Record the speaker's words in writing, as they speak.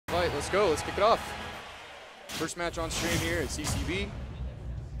right, let's go. Let's kick it off. First match on stream here at CCV.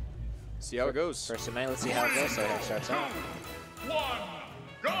 See how it goes. First of May, let's see how it goes. So it starts out.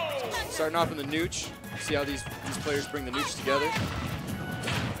 Starting off in the nooch. See how these players bring the nooch together.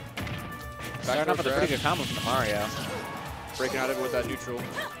 Starting off with a pretty good combo from the Mario. Breaking out of it with that neutral.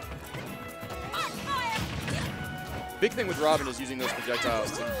 Big thing with Robin is using those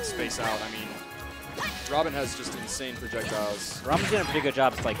projectiles to space out. I mean, Robin has just insane projectiles. Robin's doing a pretty good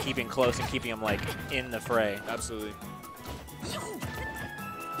job of like keeping close and keeping him like in the fray. Absolutely.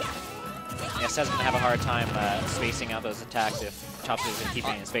 Yeah, Saad's gonna have a hard time spacing out those attacks if Chopsticks isn't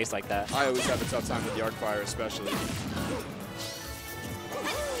keeping it in space like that. I always have a tough time with the arc fire, especially.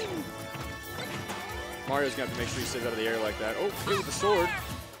 Mario's gonna have to make sure he stays out of the air like that. Oh, hit with the sword.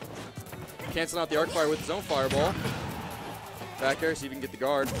 Canceling out the arc fire with his own fireball. Back air, see if he can get the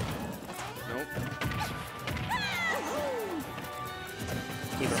guard. Nope.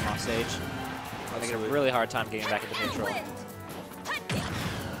 Keeping him off stage. I think a really hard time getting back into neutral.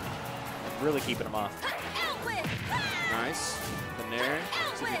 Really keeping him off. Nice. The nair.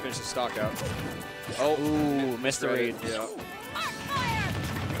 See if he finishes stock out. Oh, ooh, missed the read. Yeah.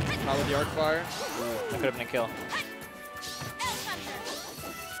 How with the arc fire? Ooh, that could have been a kill.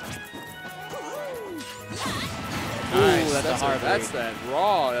 Nice. Ooh, that's a hard read. That's that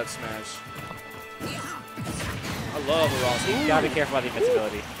raw F smash. I love a raw smash. You gotta be careful about the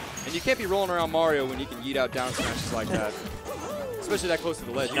invincibility. And you can't be rolling around Mario when you can yeet out down smashes like that. Especially that close to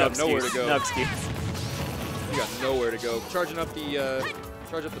the ledge. You have nowhere to go. No excuse. You got nowhere to go. Charging up the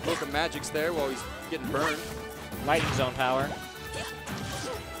Book of Magics there while he's getting burned. Lightning zone power.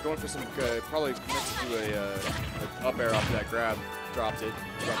 Going for some probably meant to do a up air off of that grab. Dropped it.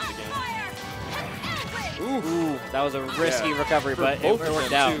 Dropped the game. Ooh, that was a risky recovery, but it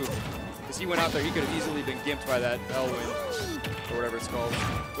worked out. Because he went out there, he could have easily been gimped by that L-wind, or whatever it's called,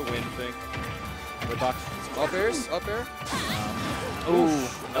 the wind thing. Wood box. Up airs, up air. Ooh,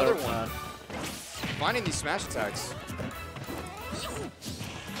 another one. Finding these smash attacks.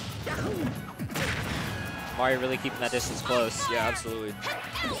 Mario really keeping that distance close. Yeah, absolutely.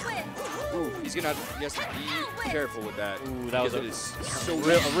 Ooh, he has to be careful with that. Ooh, that was a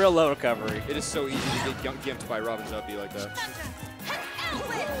real low recovery. It is so easy to get gimped by Robin's uppy like that.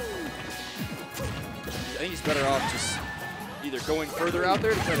 I think he's better off just either going further out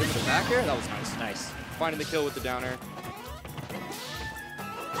there to try to hit with the back air. That was nice. Nice. Finding the kill with the down air.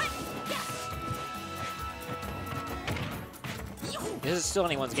 This is still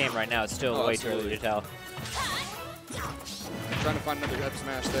anyone's game right now. It's still way too early to tell. Trying to find another F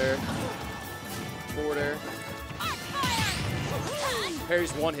smash there. Forward air.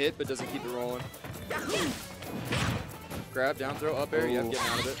 Parries one hit, but doesn't keep it rolling. Grab, down throw, up air. Yeah, getting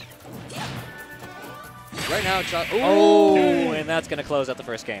out of it. Right now, oh, and that's going to close out the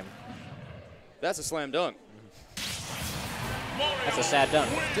first game. That's a slam dunk. That's a sad dunk.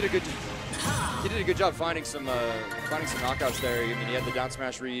 He did a good job finding some knockouts there. I mean, he had the down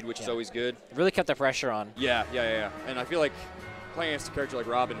smash read, which is always good. Really kept the pressure on. Yeah. And I feel like playing against a character like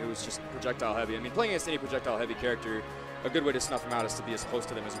Robin, who is just projectile heavy. I mean, playing against any projectile heavy character, a good way to snuff them out is to be as close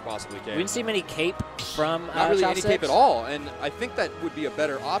to them as you possibly can. We didn't see many cape from Not really Chopsticks. any cape at all, and I think that would be a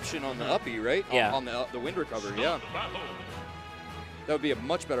better option on the uppy, right? Yeah. On the wind recovery, yeah. That would be a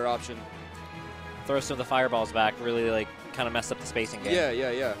much better option. Throw some of the fireballs back, really like kind of messed up the spacing game.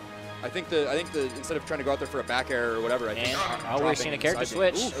 Yeah. I think the instead of trying to go out there for a back air or whatever, I think. We're seeing a character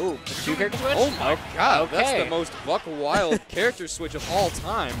switch. Ooh, two character switch. Oh my God, okay. That's the most buck wild character switch of all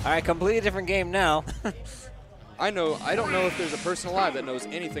time. All right, completely different game now. I don't know if there's a person alive that knows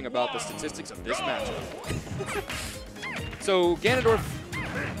anything about the statistics of this matchup. So Ganondorf,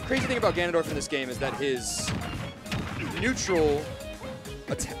 crazy thing about Ganondorf in this game is that his neutral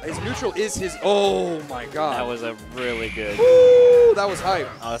is his, oh my God. That was a really good. Woo, that was hype.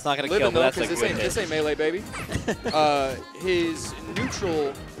 Oh, that's not going to kill, but that's a good hit. This ain't melee, baby. His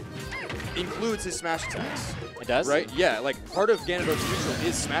neutral includes his smash attacks. It does? Right? Yeah, like part of Ganondorf's neutral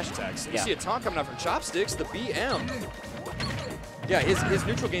is smash attacks. You see a taunt coming out from Chopsticks, the BM. Yeah, his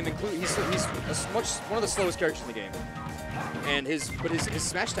neutral game includes, he's one of the slowest characters in the game. And his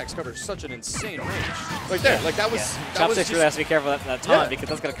smash attacks cover such an insane range. Like there, like that was. Yeah. Chopsticks really has to be careful with that taunt because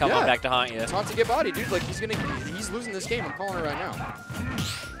that's gonna come on back to haunt you. Taunt to get body, dude. Like he's losing this game. I'm calling it right now.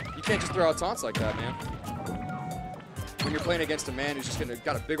 You can't just throw out taunts like that, man. When you're playing against a man who's just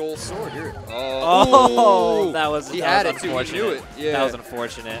got a big old sword, oh, that was. He had it too. He knew it. Yeah. That was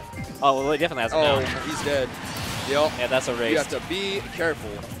unfortunate. Oh, well, he definitely has it now. He's dead. Yep. Yeah, that's a race. You have to be careful.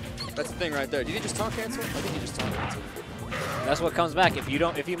 That's the thing right there. Did he just taunt cancel? I think he just taunt canceled. That's what comes back. If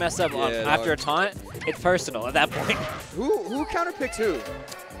you mess up after a taunt, it's personal at that point. Who counterpicked who?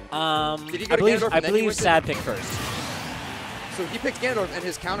 Did he go to Ganondorf and I then he believe went to- Saad picked first. So he picked Ganondorf, and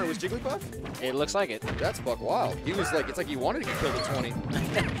his counter was Jigglypuff? It looks like it. That's buck wild. He was like, it's like he wanted to get killed at 20.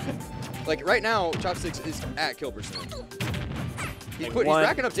 Like, right now, Chopsticks is at kill percent. He's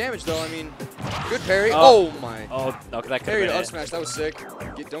racking up damage, though. I mean, good parry. Oh, my. Oh, no, that could Parry to have up smash. That was sick.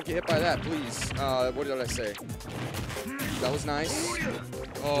 Don't get hit by that, please. What did I say? That was nice.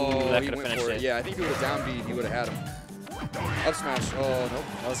 Oh, that he could have went finished for it. it. Yeah, I think if he would have down B, he would have had him. Up smash. Oh, nope.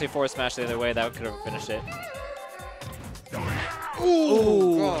 Let's say forward smash the other way. That could have finished it.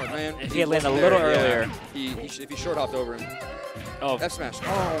 Ooh, God, man. If he had landed a little earlier. If he short hopped over him. Oh. F smash.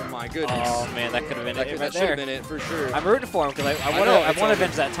 Oh, my goodness. Oh, man, that could have been it right that should there. have been it, for sure. I'm rooting for him because I know, want it's to over.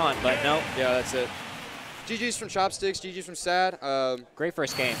 avenge that taunt, but no. Yeah, that's it. GG's from Chopsticks, GG's from Saad. Great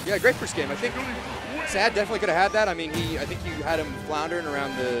first game. Yeah, great first game. I think Saad definitely could have had that. I mean, I think you had him floundering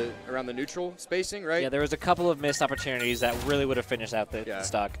around the neutral spacing, right? Yeah, there was a couple of missed opportunities that really would have finished out the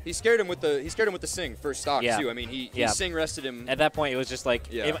stock. He scared him with the sing first stock Yeah. too. I mean, he sing rested him. At that point, it was just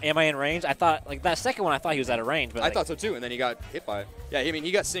like, am I in range? I thought, like, that second one, I thought he was out of range. But I thought so too, and then he got hit by it. Yeah, I mean,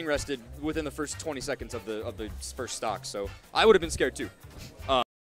 he got sing rested within the first 20 seconds of the first stock. So I would have been scared too.